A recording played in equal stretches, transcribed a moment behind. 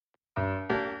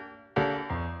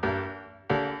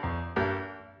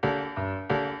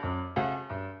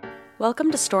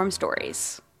Welcome to Storm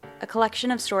Stories, a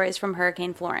collection of stories from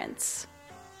Hurricane Florence.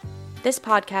 This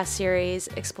podcast series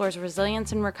explores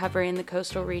resilience and recovery in the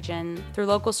coastal region through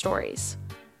local stories.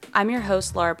 I'm your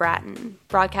host, Laura Bratton,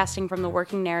 broadcasting from the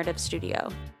Working Narrative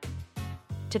Studio.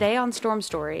 Today on Storm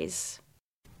Stories: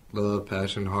 love,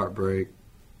 passion, heartbreak,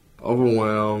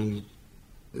 overwhelmed,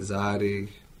 anxiety,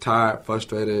 tired,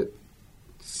 frustrated,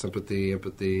 sympathy,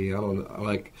 empathy.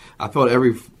 I felt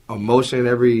every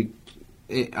emotion,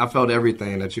 I felt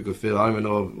everything that you could feel. I don't even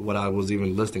know if what I was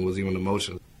even listing was even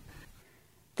emotion.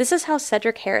 This is how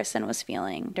Cedric Harrison was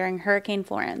feeling during Hurricane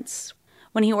Florence,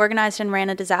 when he organized and ran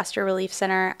a disaster relief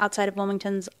center outside of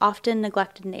Wilmington's often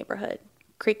neglected neighborhood,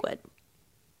 Creekwood.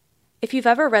 If you've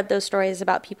ever read those stories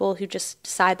about people who just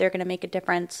decide they're going to make a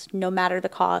difference no matter the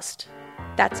cost,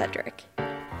 that's Cedric.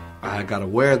 I got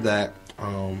aware that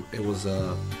it was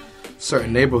a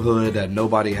certain neighborhood that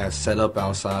nobody has set up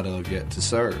outside of yet to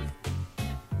serve.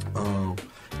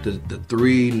 The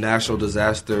three national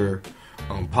disaster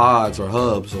pods or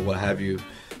hubs or what have you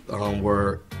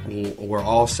were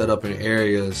all set up in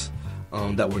areas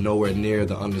that were nowhere near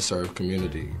the underserved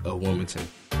community of Wilmington.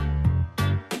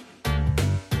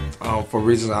 For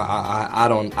reasons I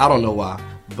don't know why,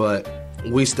 but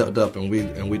we stepped up and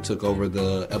we took over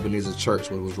the Ebenezer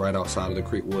Church, which was right outside of the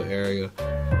Creekwood area.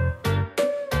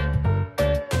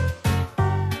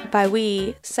 By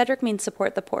we, Cedric means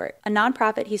Support the Port, a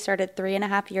nonprofit he started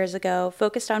 3.5 years ago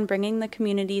focused on bringing the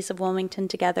communities of Wilmington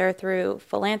together through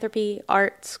philanthropy,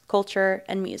 arts, culture,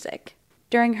 and music.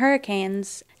 During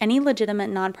hurricanes, any legitimate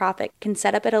nonprofit can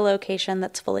set up at a location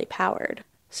that's fully powered.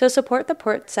 So Support the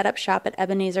Port set up shop at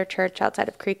Ebenezer Church outside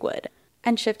of Creekwood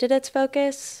and shifted its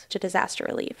focus to disaster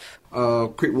relief.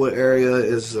 Creekwood area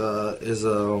is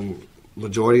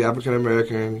majority African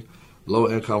American,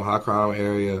 low income, high crime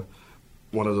area.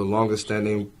 One of the longest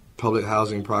standing public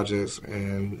housing projects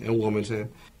in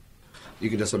Wilmington. You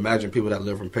can just imagine people that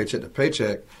live from paycheck to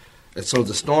paycheck. As soon as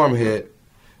the storm hit,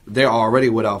 they're already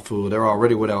without food. They're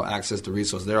already without access to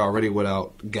resources. They're already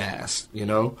without gas, you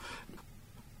know?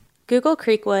 Google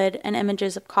Creekwood and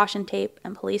images of caution tape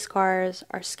and police cars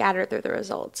are scattered through the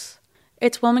results.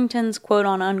 It's Wilmington's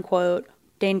quote-unquote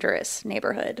dangerous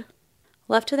neighborhood.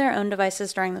 Left to their own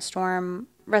devices during the storm,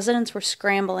 residents were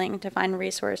scrambling to find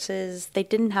resources they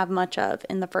didn't have much of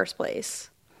in the first place.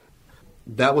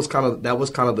 That was kind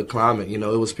of the climate, you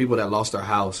know. It was people that lost their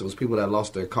house. It was people that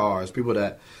lost their cars. People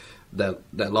that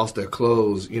lost their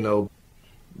clothes. You know,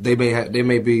 they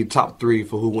may be top 3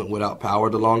 for who went without power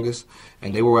the longest,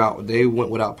 and they went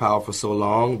without power for so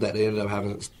long that they ended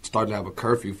up starting to have a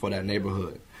curfew for that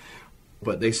neighborhood.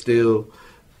 But they still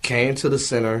came to the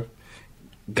center,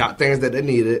 got things that they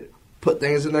needed, put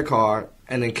things in their car,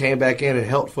 and then came back in and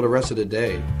helped for the rest of the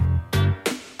day.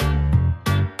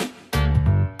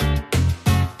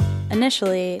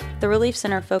 Initially, the relief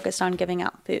center focused on giving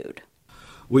out food.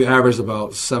 We averaged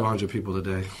about 700 people a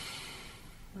day.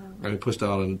 Wow. And we pushed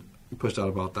out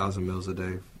about 1,000 meals a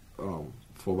day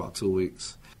for about 2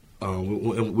 weeks.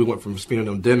 We went from feeding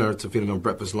them dinner to feeding them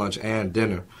breakfast, lunch, and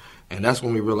dinner. And that's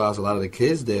when we realized a lot of the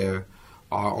kids there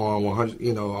are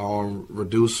on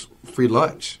reduced free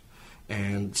lunch.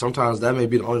 And sometimes that may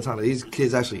be the only time that these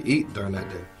kids actually eat during that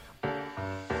day.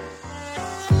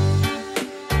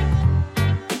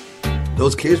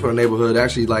 Those kids from the neighborhood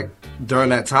actually, during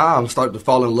that time, start to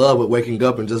fall in love with waking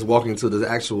up and just walking to the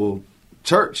actual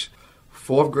church.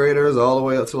 4th graders all the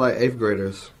way up to 8th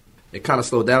graders. It kind of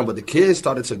slowed down, but the kids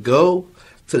started to go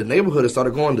to the neighborhood and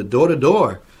started going door to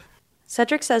door.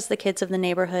 Cedric says the kids of the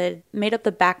neighborhood made up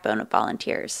the backbone of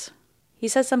volunteers. He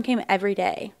says some came every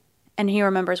day, and he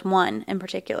remembers one in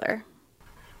particular.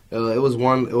 It was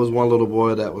one little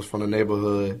boy that was from the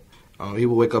neighborhood. He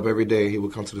would wake up every day. He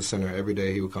would come to the center every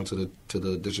day. He would come to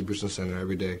the distribution center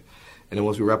every day. And then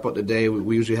once we wrap up the day,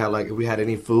 we usually had if we had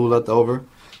any food left over,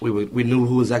 we knew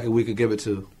who exactly we could give it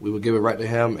to. We would give it right to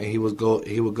him, and he would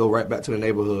go right back to the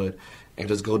neighborhood and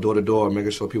just go door to door,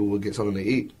 making sure people would get something to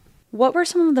eat. What were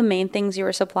some of the main things you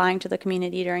were supplying to the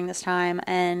community during this time,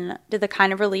 and did the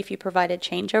kind of relief you provided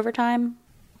change over time?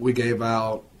 We gave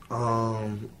out,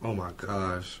 oh my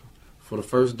gosh. For the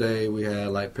first day, we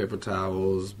had paper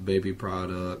towels, baby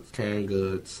products, canned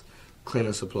goods,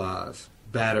 cleaning supplies,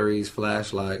 batteries,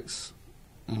 flashlights,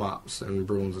 mops and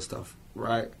brooms and stuff,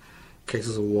 right?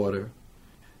 Cases of water.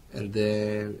 And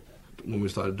then when we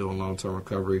started doing long-term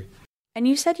recovery. And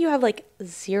you said you have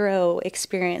 0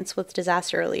 experience with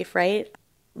disaster relief, right?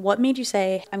 What made you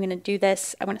say, I'm going to do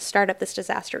this, I'm going to start up this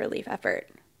disaster relief effort?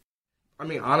 I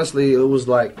mean, honestly, it was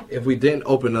if we didn't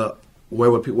open up, where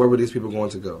were these people going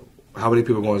to go? How many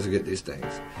people going to get these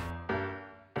things?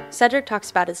 Cedric talks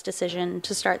about his decision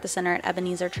to start the center at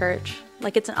Ebenezer Church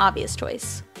like it's an obvious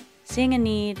choice, seeing a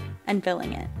need and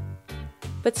filling it.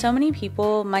 But so many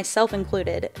people, myself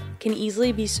included, can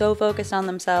easily be so focused on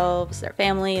themselves, their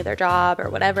family, their job, or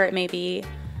whatever it may be,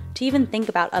 to even think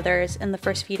about others in the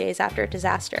first few days after a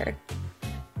disaster.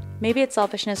 Maybe it's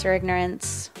selfishness or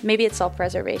ignorance, maybe it's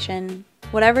self-preservation.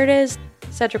 Whatever it is,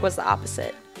 Cedric was the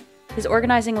opposite. His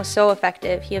organizing was so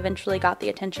effective, he eventually got the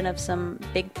attention of some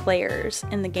big players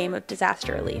in the game of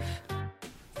disaster relief.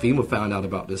 FEMA found out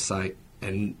about this site,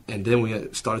 and then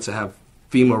we started to have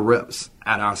FEMA reps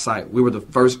at our site. We were the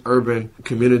first urban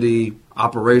community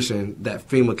operation that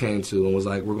FEMA came to and was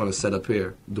like, we're going to set up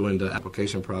here during the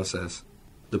application process.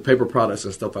 The paper products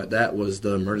and stuff like that was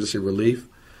the emergency relief,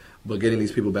 but getting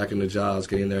these people back into jobs,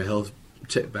 getting their health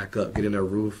checked back up, getting their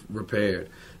roof repaired,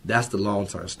 that's the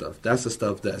long-term stuff. That's the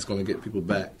stuff that's going to get people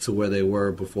back to where they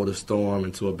were before the storm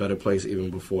and to a better place even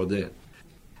before then.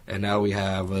 And now we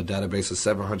have a database of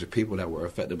 700 people that were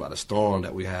affected by the storm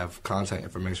that we have contact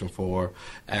information for,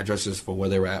 addresses for where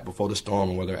they were at before the storm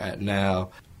and where they're at now.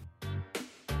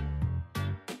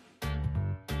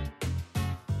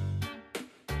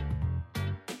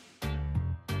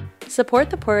 Support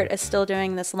the Port is still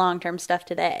doing this long-term stuff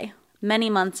today,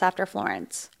 many months after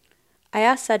Florence. I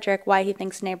asked Cedric why he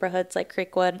thinks neighborhoods like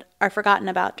Creekwood are forgotten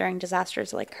about during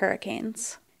disasters like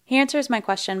hurricanes. He answers my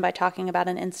question by talking about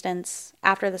an instance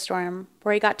after the storm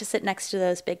where he got to sit next to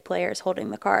those big players holding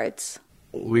the cards.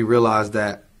 We realized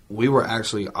that we were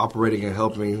actually operating and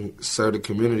helping serve the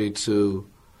community to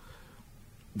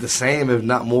the same, if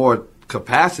not more,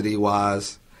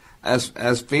 capacity-wise as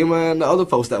FEMA and the other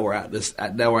folks that were at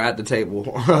the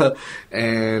table.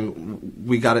 And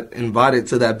we got invited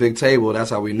to that big table.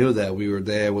 That's how we knew that. We were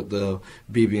there with the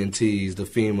BB&Ts, the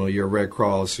FEMA, your Red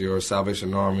Cross, your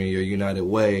Salvation Army, your United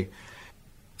Way.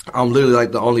 I'm literally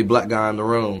like the only black guy in the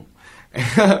room.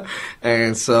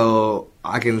 And so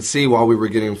I can see why we were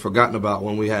getting forgotten about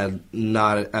when we had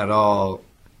not at all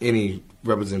any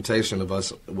representation of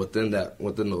us within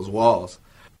those walls.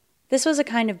 This was a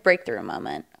kind of breakthrough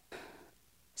moment.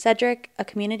 Cedric, a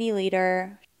community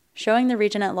leader, showing the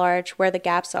region at large where the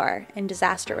gaps are in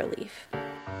disaster relief.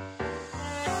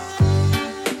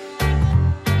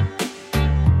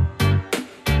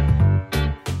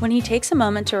 When he takes a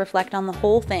moment to reflect on the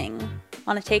whole thing,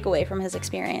 on a takeaway from his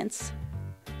experience,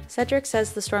 Cedric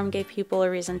says the storm gave people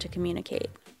a reason to communicate,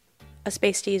 a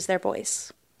space to use their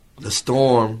voice. The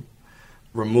storm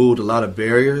removed a lot of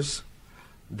barriers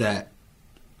that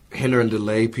hinder and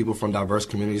delay people from diverse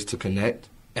communities to connect.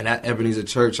 And at Ebenezer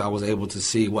Church, I was able to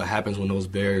see what happens when those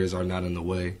barriers are not in the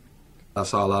way. I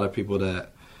saw a lot of people that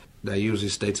usually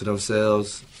stay to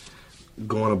themselves,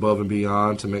 going above and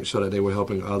beyond to make sure that they were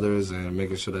helping others and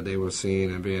making sure that they were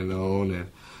seen and being known. And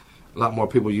a lot more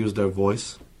people use their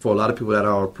voice. For a lot of people that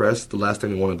are oppressed, the last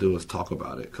thing they want to do is talk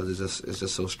about it because it's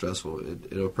just so stressful.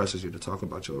 It oppresses you to talk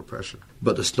about your oppression.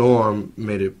 But the storm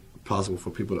made it possible for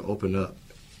people to open up.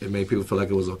 It made people feel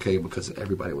like it was okay because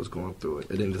everybody was going through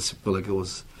it. It didn't just feel like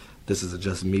this is a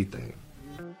just me thing.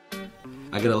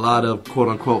 I get a lot of quote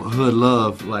unquote hood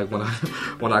love, like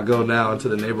when I go now into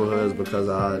the neighborhoods because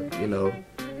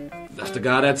that's the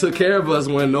guy that took care of us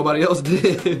when nobody else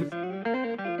did.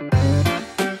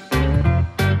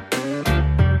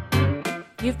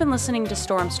 You've been listening to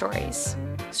Storm Stories.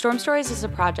 Storm Stories is a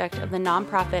project of the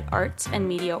nonprofit arts and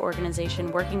media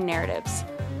organization Working Narratives,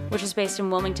 which is based in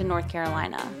Wilmington, North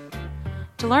Carolina.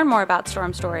 To learn more about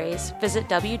Storm Stories, visit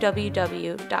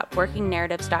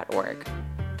www.workingnarratives.org.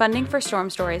 Funding for Storm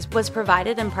Stories was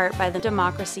provided in part by the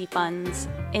Democracy Fund's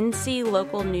NC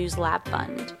Local News Lab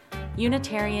Fund,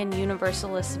 Unitarian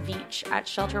Universalist Veach at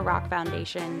Shelter Rock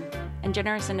Foundation, and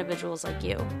generous individuals like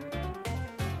you.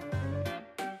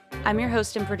 I'm your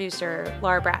host and producer,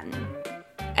 Laura Bratton.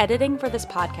 Editing for this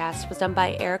podcast was done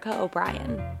by Erica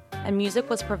O'Brien, and music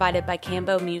was provided by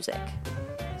Cambo Music.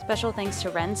 Special thanks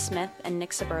to Ren Smith and Nick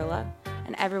Saberla,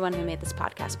 and everyone who made this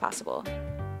podcast possible.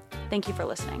 Thank you for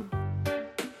listening.